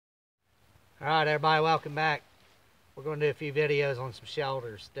Alright everybody, welcome back. We're going to do a few videos on some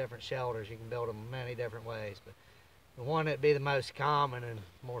shelters, different shelters. You can build them many different ways, but the one that'd be the most common and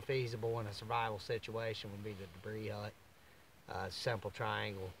more feasible in a survival situation would be the debris hut. Simple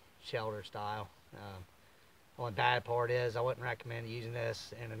triangle shelter style. Only bad part is I wouldn't recommend using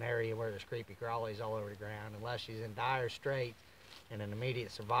this in an area where there's creepy crawlies all over the ground unless she's in dire straits in an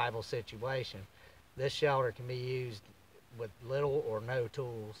immediate survival situation. This shelter can be used with little or no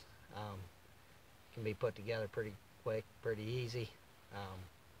tools. Can be put together pretty quick, pretty easy.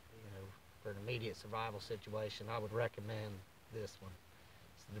 For an immediate survival situation, I would recommend this one.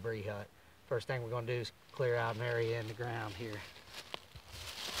 It's the debris hut. First thing we're going to do is clear out an area in the ground here.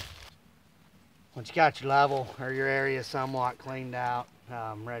 Once you got your level or your area somewhat cleaned out,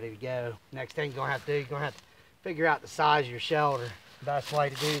 ready to go, next thing you're going to have to do, you're going to have to figure out the size of your shelter. The best way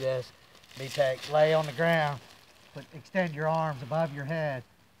to do this be lay on the ground, extend your arms above your head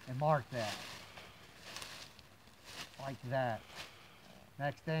and mark that. Like that.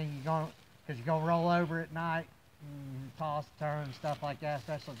 Next thing because you're gonna roll over at night, and toss, turn, and stuff like that,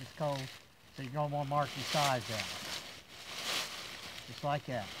 especially if it's cold. So you're gonna want to mark your size down, just like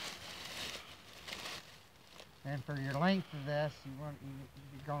that. And for your length of this,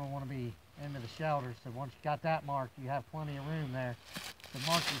 you're gonna want to be into the shelter. So once you got that marked, you have plenty of room there. So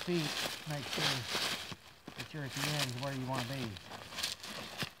mark your feet. Make sure that you're at the end where you want to be.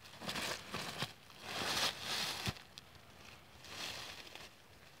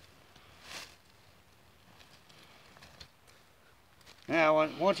 Now,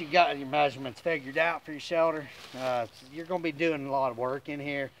 once you've got your measurements figured out for your shelter, you're going to be doing a lot of work in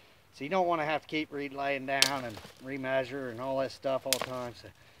here. So you don't want to have to keep laying down and remeasure and all that stuff all the time. So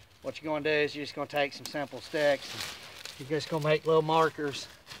what you're going to do is you're just going to take some simple sticks. And you're just going to make little markers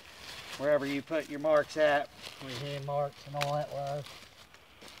wherever you put your marks at, where your hand marks and all that was.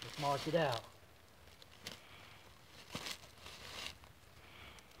 Just mark it out.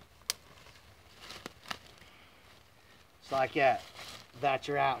 Just like that. That's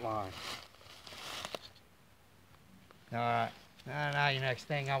your outline. Alright, now your next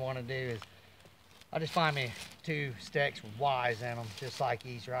thing I want to do is I just find me 2 sticks with Y's in them, just like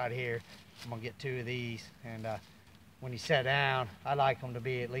these right here. I'm going to get 2 of these, and when you sit down, I like them to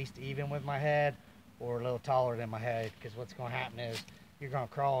be at least even with my head or a little taller than my head, because what's going to happen is you're going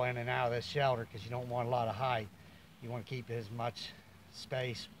to crawl in and out of this shelter because you don't want a lot of height. You want to keep as much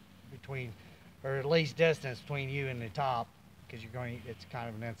space between, or at least distance between you and the top, because it's kind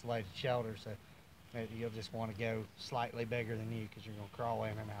of an insulated shelter, so you'll just want to go slightly bigger than you because you're going to crawl in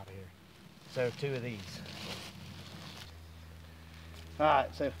and out of here. So 2 of these.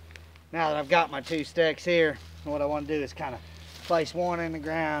 Alright, so now that I've got my 2 sticks here, what I want to do is kind of place one in the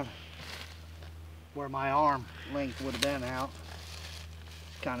ground where my arm length would have been out.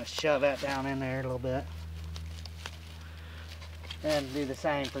 Kind of shove that down in there a little bit. And do the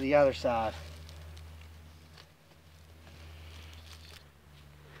same for the other side.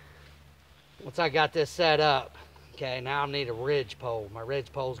 Once I got this set up, okay, now I need a ridge pole. My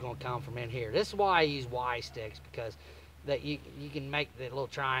ridge pole is going to come from in here. This is why I use Y sticks, because that you can make the little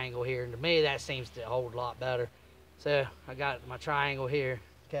triangle here, and to me that seems to hold a lot better. So I got my triangle here.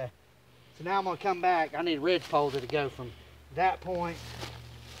 Okay, so now I'm going to come back. I need a ridge pole to go from that point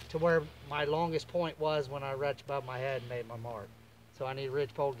to where my longest point was when I reached above my head and made my mark. So I need a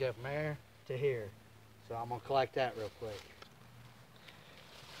ridge pole to go from there to here. So I'm going to collect that real quick.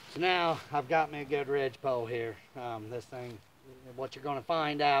 So now I've got me a good ridge pole here. This thing, what you're going to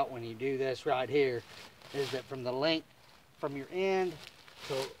find out when you do this right here is that from the length from your end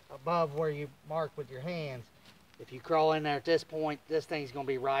to above where you mark with your hands, if you crawl in there at this point, this thing's going to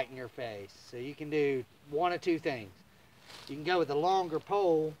be right in your face. So you can do one of 2 things. You can go with a longer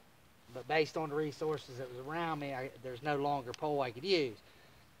pole, but based on the resources that was around me, there's no longer pole I could use.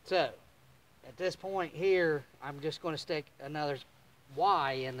 So at this point here, I'm just going to stick another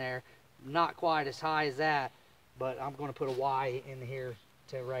Y in there, not quite as high as that, but I'm going to put a Y in here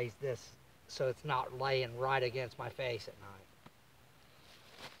to raise this so it's not laying right against my face at night.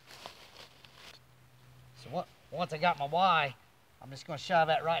 So once I got my Y, I'm just going to shove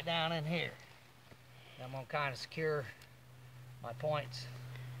that right down in here. And I'm going to kind of secure my points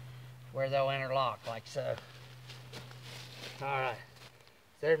where they'll interlock, like so. Alright,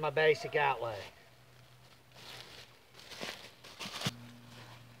 so there's my basic outlay.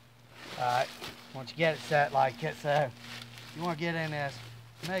 Alright, once you get it set like it, so you want to get in this,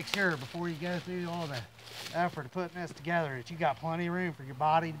 make sure before you go through all the effort of putting this together that you got plenty of room for your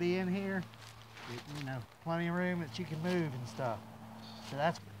body to be in here. You know, plenty of room that you can move and stuff.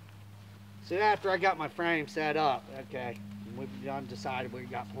 So after I got my frame set up, okay, We've done decided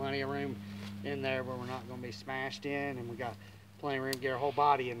we've got plenty of room in there where we're not going to be smashed in, and we got plenty of room to get our whole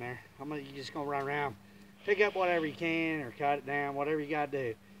body in there. You're just going to run around, pick up whatever you can or cut it down, whatever you got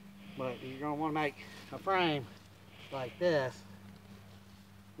to do. But you're going to want to make a frame like this.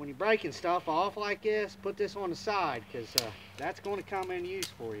 When you're breaking stuff off like this, put this on the side, because that's going to come in use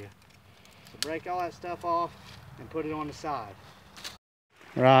for you. So break all that stuff off and put it on the side.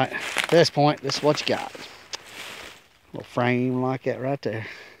 Right, at this point, this is what you got. A little frame like that right there.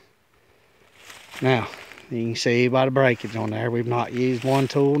 Now, you can see by the breakage on there, we've not used one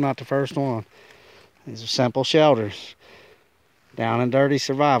tool, not the first one. These are simple shelters. Down and dirty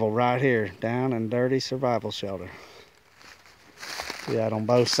survival right here. Down and dirty survival shelter. Do that on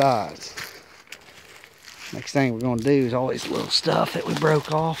both sides. Next thing we're going to do is all this little stuff that we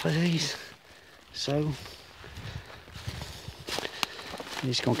broke off of these. So,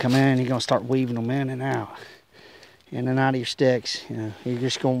 you're just going to come in and you're going to start weaving them in and out. In and out of your sticks. You know,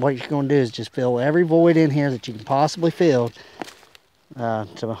 what you're going to do is just fill every void in here that you can possibly fill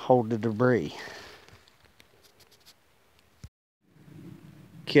to hold the debris.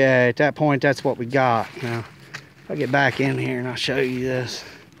 Okay, at that point, that's what we got. Now, if I get back in here and I'll show you this.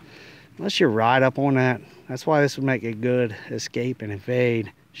 Unless you're right up on that, that's why this would make a good escape and evade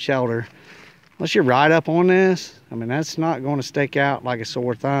shelter. Unless you're right up on this, I mean, that's not going to stick out like a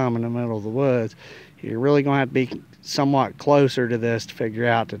sore thumb in the middle of the woods. You're really going to have to be somewhat closer to this to figure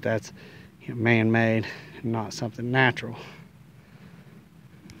out that that's man-made and not something natural.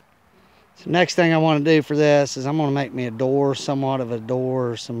 So next thing I want to do for this is I'm going to make me a door, somewhat of a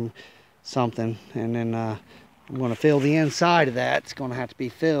door or something, and then I'm going to fill the inside of that. It's going to have to be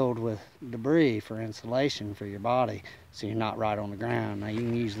filled with debris for insulation for your body, so you're not right on the ground. Now you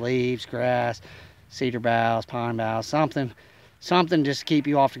can use leaves, grass, cedar boughs, pine boughs, something just to keep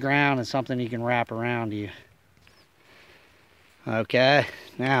you off the ground, and something you can wrap around you. Okay,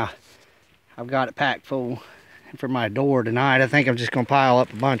 now I've got it packed full. And for my door tonight, I think I'm just going to pile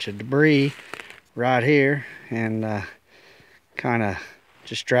up a bunch of debris right here and kind of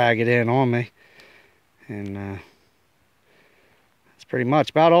just drag it in on me. And that's pretty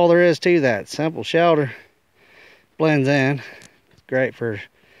much about all there is to that. Simple shelter. Blends in. It's great for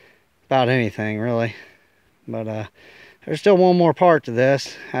about anything, really. But there's still one more part to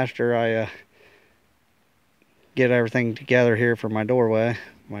this after I get everything together here for my doorway,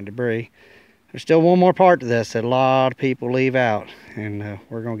 my debris. There's still one more part to this that a lot of people leave out, and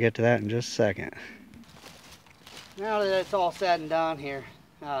we're going to get to that in just a second. Now that it's all said and done here,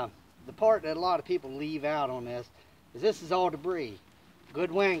 the part that a lot of people leave out on this is all debris.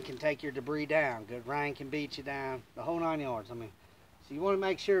 Good wind can take your debris down. Good rain can beat you down. The whole 9 yards. I mean, so you want to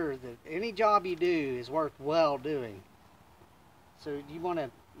make sure that any job you do is worth well doing. So you want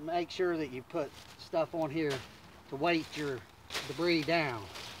to make sure that you put stuff on here to weight your debris down.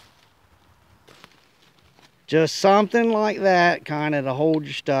 Just something like that, kind of to hold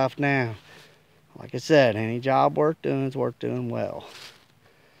your stuff down. Like I said, any job worth doing is worth doing well.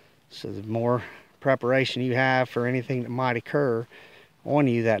 So the more preparation you have for anything that might occur on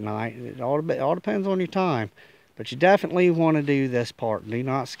you that night, it all depends on your time. But you definitely want to do this part. Do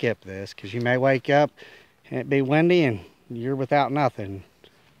not skip this, because you may wake up and it be windy and you're without nothing.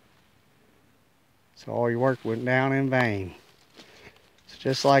 So all your work went down in vain. It's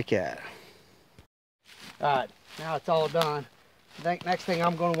just like that. Alright, now it's all done. I think next thing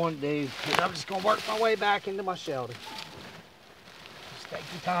I'm going to want to do is I'm just going to work my way back into my shelter. Just take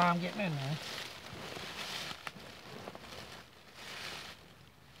your time getting in there.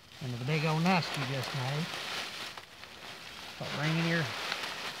 Into the big old nest you just made. Start bringing your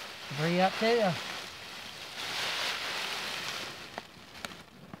debris up to you.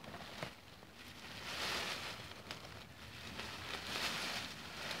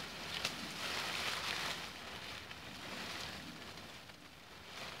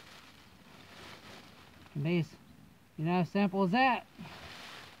 And these, you know, simple as that.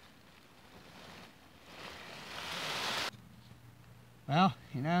 Well,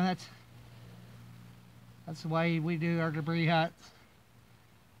 you know, that's the way we do our debris huts.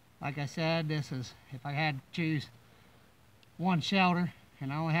 Like I said, this is, if I had to choose one shelter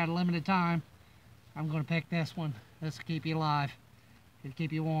and I only had a limited time, I'm going to pick this one. This will keep you alive. It'll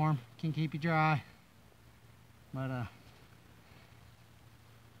keep you warm, can keep you dry. But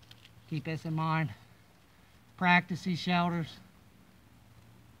keep this in mind. Practice these shelters.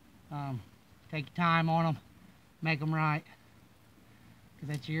 Take your time on them. Make them right.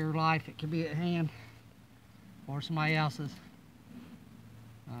 Because that's your life. It could be at hand. Or somebody else's.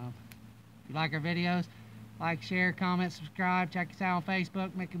 If you like our videos, like, share, comment, subscribe. Check us out on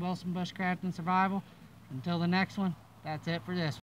Facebook. Mickey Wilson Bushcraft and Survival. Until the next one, that's it for this